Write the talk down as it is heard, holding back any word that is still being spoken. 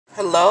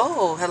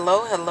Hello,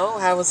 hello, hello.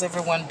 How is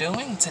everyone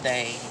doing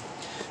today?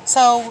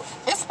 So,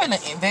 it's been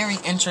a very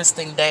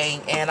interesting day,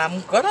 and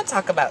I'm going to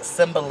talk about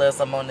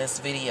symbolism on this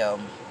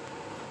video.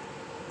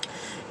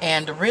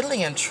 And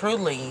really and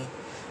truly,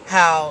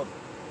 how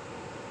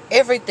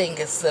everything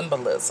is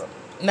symbolism.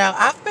 Now,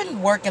 I've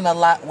been working a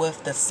lot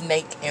with the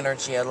snake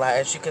energy a lot.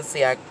 As you can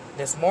see,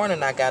 this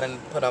morning I got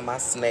and put on my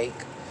snake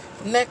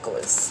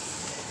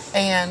necklace.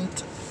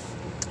 And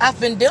I've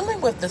been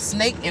dealing with the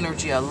snake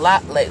energy a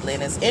lot lately,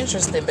 and it's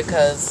interesting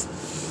because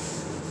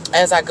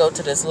as I went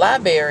to this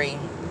library,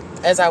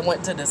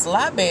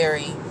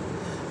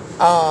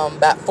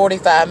 about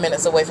 45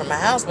 minutes away from my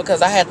house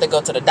because I had to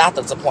go to the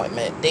doctor's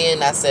appointment.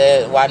 Then I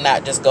said, why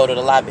not just go to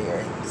the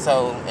library?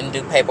 And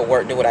do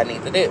paperwork, do what I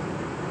need to do.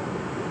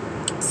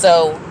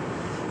 So,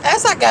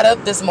 as I got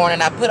up this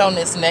morning, I put on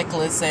this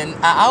necklace, and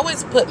I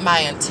always put my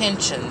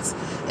intentions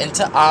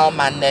into all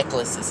my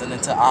necklaces and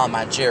into all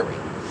my jewelry.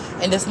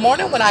 And this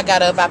morning when I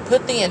got up, I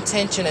put the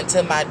intention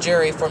into my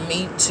jewelry for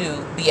me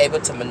to be able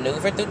to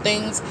maneuver through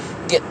things,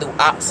 get through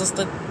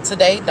obstacles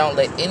today. Don't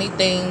let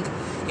anything,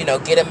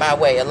 get in my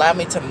way. Allow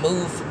me to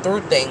move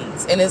through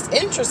things. And it's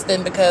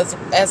interesting because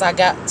as I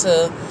got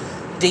to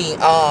the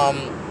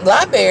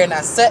library and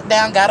I sat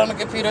down, got on the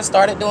computer,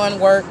 started doing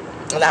work,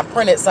 and I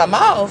printed some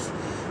off.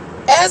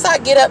 As I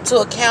get up to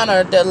a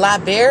counter, the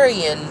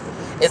librarian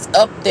is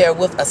up there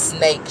with a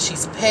snake.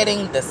 She's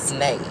petting the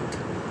snake.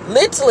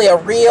 Literally a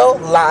real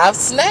live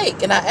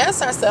snake. And I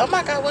asked her, I said, oh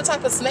my God, what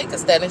type of snake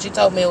is that? And she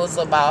told me it was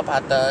a ball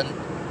python.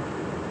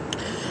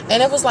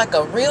 And it was like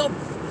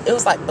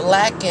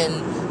black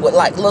and with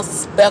like little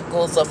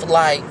speckles of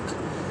like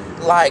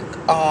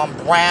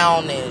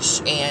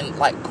brownish and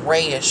like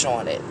grayish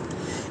on it.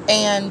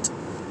 And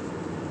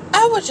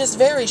I was just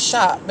very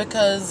shocked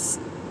because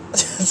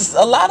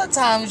a lot of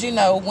times,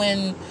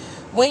 when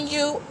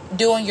you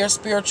doing your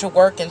spiritual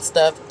work and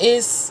stuff,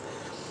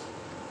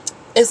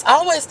 it's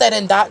always that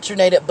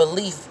indoctrinated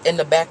belief in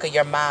the back of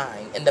your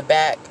mind, in the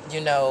back,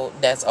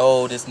 that's,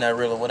 oh, this not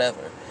real or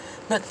whatever.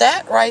 But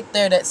that right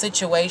there, that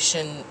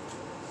situation,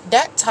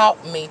 that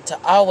taught me to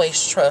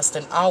always trust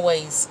and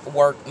always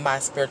work my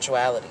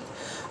spirituality.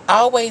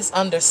 Always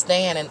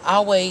understand and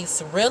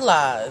always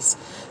realize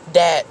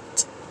that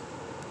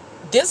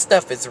this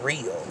stuff is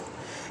real.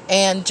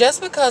 And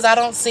just because I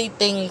don't see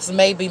things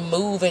maybe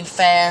moving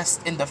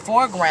fast in the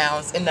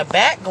foregrounds, in the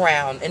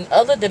background, in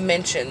other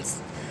dimensions,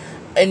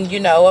 and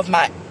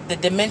the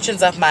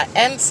dimensions of my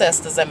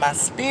ancestors and my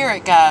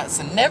spirit guides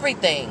and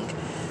everything,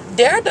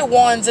 they're the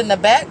ones in the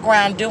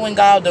background doing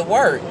all the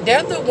work.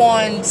 They're the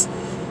ones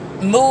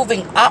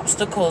moving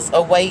obstacles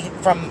away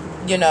from,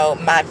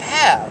 my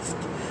path.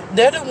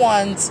 They're the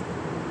ones,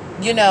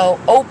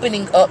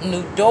 opening up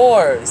new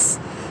doors.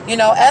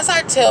 As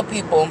I tell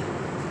people,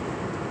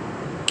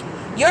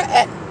 your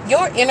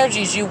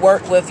energies you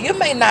work with, you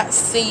may not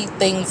see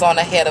things on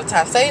ahead of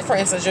time. Say, for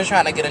instance, you're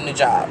trying to get a new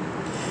job.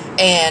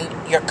 And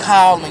you're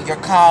calling. You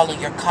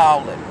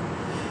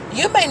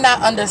may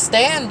not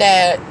understand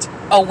that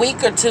a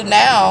week or two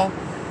now,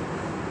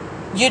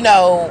 you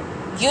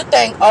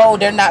think, oh,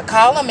 they're not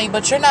calling me,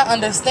 but you're not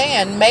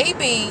understand.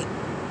 Maybe,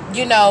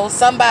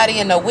 somebody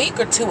in a week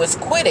or two is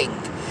quitting.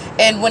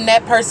 And when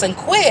that person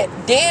quit,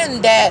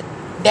 then that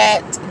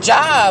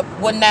job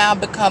will now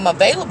become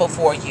available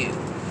for you.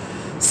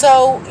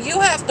 So you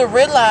have to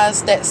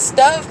realize that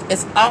stuff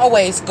is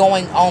always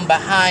going on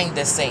behind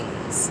the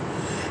scenes.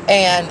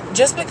 And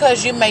just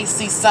because you may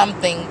see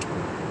something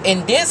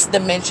in this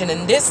dimension,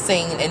 in this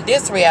scene, in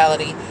this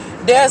reality,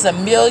 there's a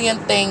million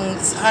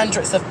things,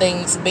 hundreds of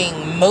things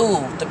being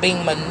moved,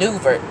 being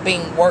maneuvered,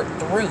 being worked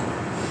through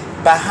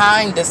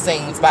behind the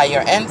scenes by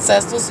your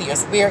ancestors, your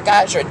spirit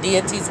guides, your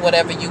deities,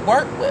 whatever you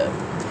work with.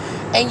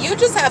 And you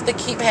just have to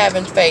keep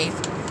having faith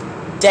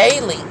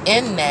daily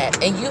in that.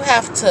 And you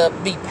have to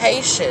be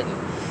patient.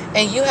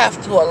 And you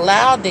have to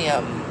allow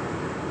them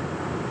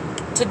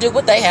to do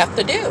what they have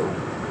to do.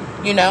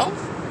 You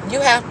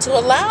have to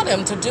allow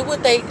them to do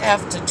what they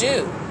have to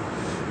do.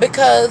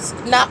 Because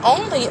not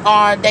only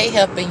are they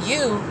helping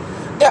you,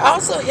 they're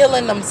also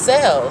healing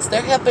themselves.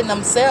 They're helping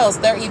themselves.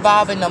 They're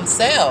evolving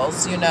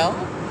themselves,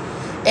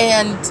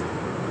 And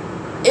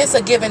it's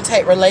a give and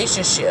take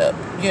relationship,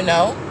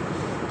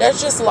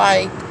 That's just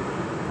like,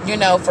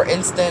 for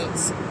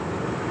instance,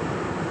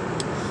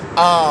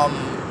 a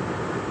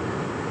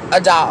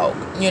dog.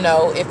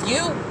 If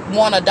you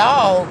want a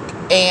dog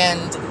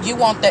and you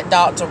want that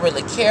dog to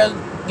really care,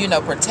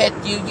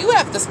 protect you, you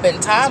have to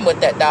spend time with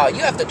that dog.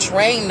 You have to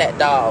train that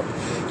dog.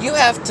 You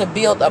have to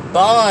build a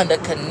bond, a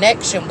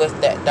connection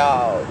with that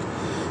dog,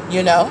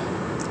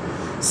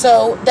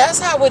 So that's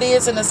how it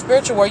is in the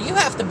spiritual world. You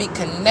have to be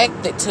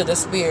connected to the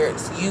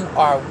spirits you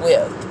are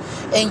with.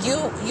 And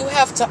you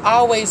have to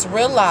always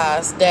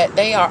realize that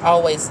they are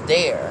always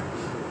there.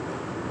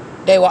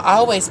 They will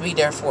always be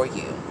there for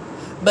you.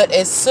 But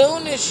as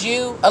soon as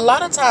a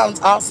lot of times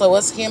also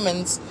as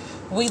humans,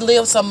 we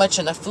live so much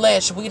in the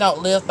flesh, we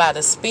don't live by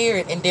the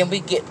spirit, and then we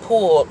get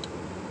pulled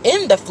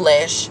in the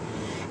flesh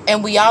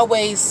And we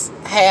always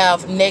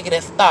have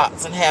negative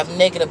thoughts and have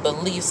negative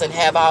beliefs and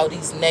have all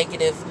these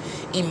negative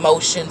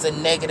emotions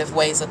and negative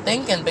ways of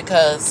thinking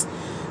because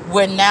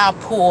we're now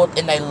pulled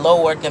in a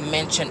lower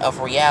dimension of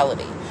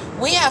reality.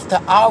 We have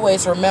to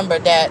always remember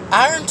that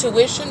our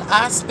intuition,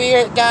 our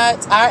spirit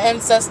guides, our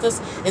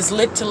ancestors is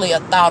literally a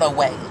thought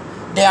away.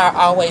 They are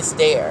always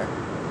there.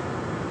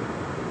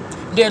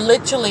 They're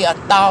literally a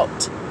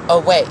thought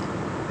away.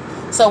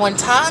 So in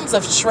times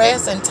of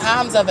stress and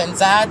times of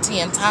anxiety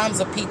and times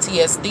of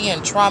PTSD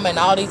and trauma and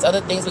all these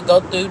other things we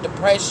go through,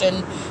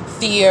 depression,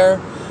 fear,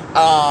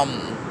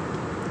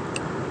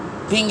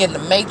 being in the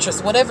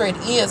matrix, whatever it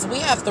is, we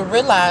have to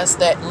realize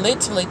that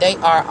literally they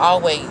are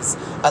always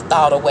a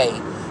thought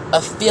away,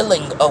 a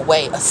feeling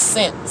away, a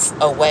sense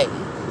away,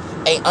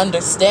 a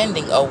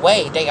understanding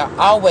away. They are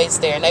always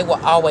there and they will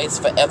always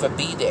forever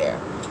be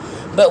there.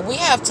 But we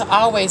have to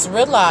always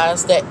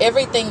realize that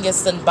everything is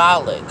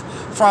symbolic.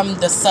 From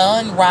the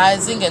sun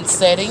rising and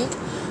setting,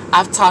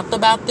 I've talked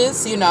about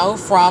this,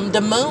 from the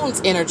moon's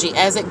energy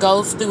as it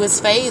goes through its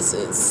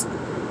phases.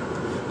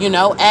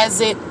 As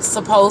it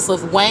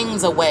supposedly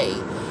wanes away,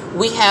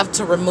 we have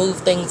to remove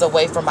things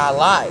away from our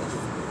life.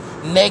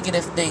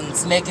 Negative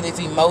things, negative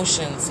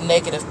emotions,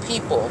 negative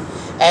people.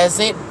 As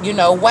it,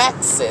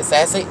 waxes,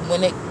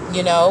 when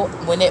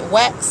it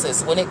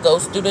waxes, when it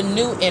goes through the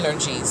new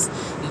energies,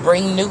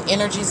 bring new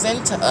energies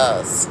into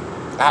us,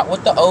 out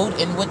with the old,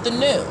 in with the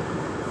new.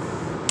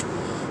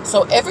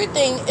 So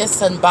everything is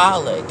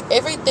symbolic.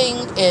 Everything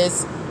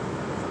is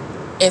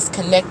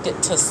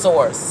connected to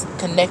source,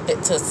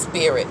 connected to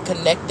spirit,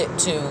 connected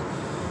to,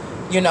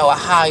 a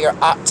higher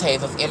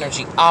octave of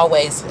energy,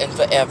 always and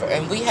forever.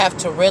 And we have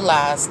to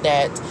realize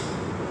that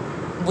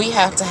we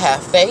have to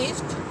have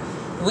faith,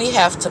 we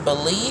have to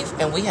believe,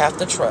 and we have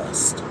to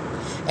trust.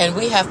 And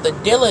we have to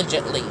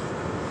diligently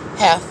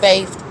have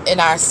faith in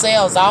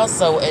ourselves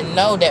also and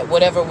know that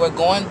whatever we're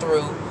going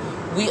through,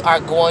 we are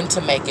going to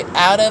make it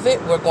out of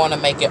it. We're going to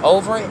make it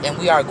over it, and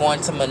we are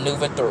going to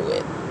maneuver through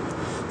it.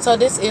 So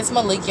this is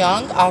Malik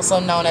Young, also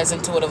known as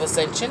Intuitive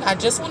Ascension. I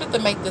just wanted to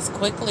make this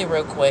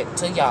real quick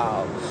to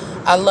y'all.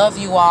 I love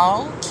you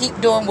all.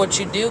 Keep doing what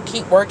you do.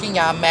 Keep working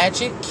y'all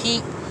magic.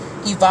 Keep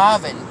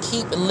evolving.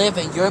 Keep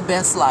living your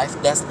best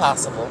life that's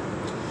possible.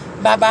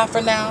 Bye-bye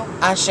for now.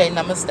 Ashe,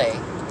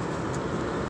 namaste.